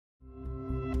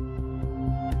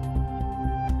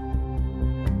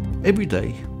Every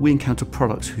day, we encounter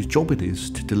products whose job it is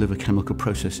to deliver chemical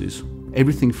processes,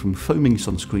 everything from foaming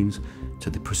sunscreens to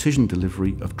the precision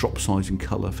delivery of drop size and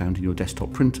colour found in your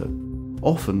desktop printer.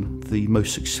 Often, the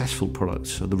most successful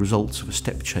products are the results of a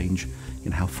step change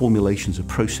in how formulations are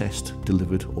processed,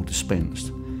 delivered or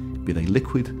dispensed, be they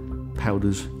liquid,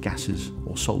 powders, gases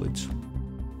or solids.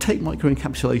 Take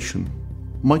microencapsulation.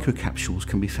 Microcapsules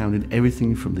can be found in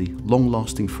everything from the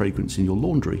long-lasting fragrance in your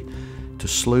laundry to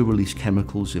slow-release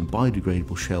chemicals in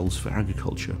biodegradable shells for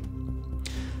agriculture.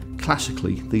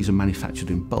 Classically, these are manufactured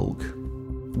in bulk.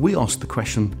 We asked the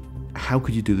question, how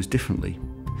could you do this differently?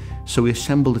 So we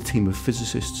assembled a team of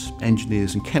physicists,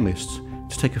 engineers and chemists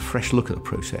to take a fresh look at the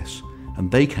process, and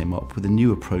they came up with a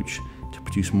new approach to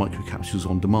produce microcapsules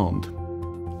on demand.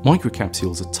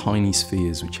 Microcapsules are tiny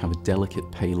spheres which have a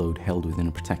delicate payload held within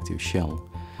a protective shell.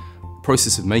 The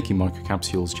process of making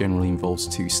microcapsules generally involves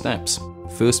two steps.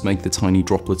 First, make the tiny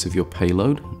droplets of your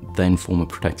payload, then form a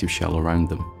protective shell around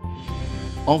them.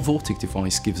 Our Vortic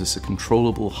device gives us a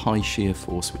controllable high shear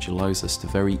force which allows us to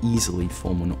very easily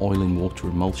form an oil in water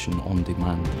emulsion on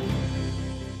demand.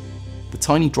 The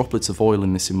tiny droplets of oil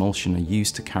in this emulsion are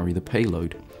used to carry the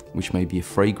payload, which may be a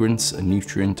fragrance, a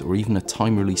nutrient or even a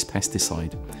time-release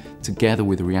pesticide, together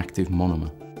with a reactive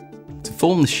monomer. To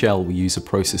form the shell, we use a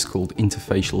process called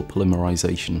interfacial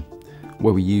polymerization,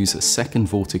 where we use a second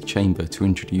Vortic chamber to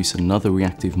introduce another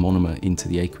reactive monomer into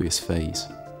the aqueous phase.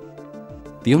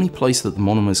 The only place that the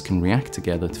monomers can react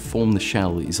together to form the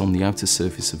shell is on the outer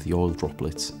surface of the oil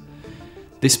droplets.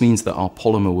 This means that our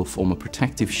polymer will form a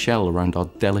protective shell around our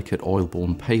delicate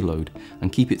oil-borne payload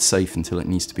and keep it safe until it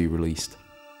needs to be released.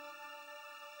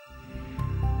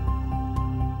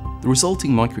 The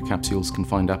resulting microcapsules can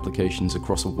find applications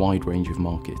across a wide range of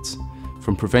markets,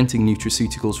 from preventing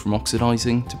nutraceuticals from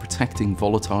oxidizing, to protecting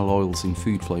volatile oils in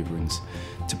food flavorings,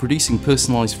 to producing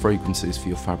personalized fragrances for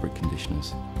your fabric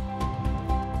conditioners.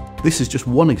 This is just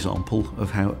one example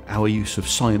of how our use of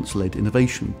science-led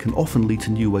innovation can often lead to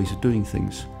new ways of doing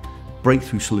things,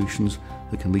 breakthrough solutions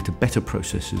that can lead to better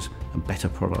processes and better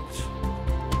products.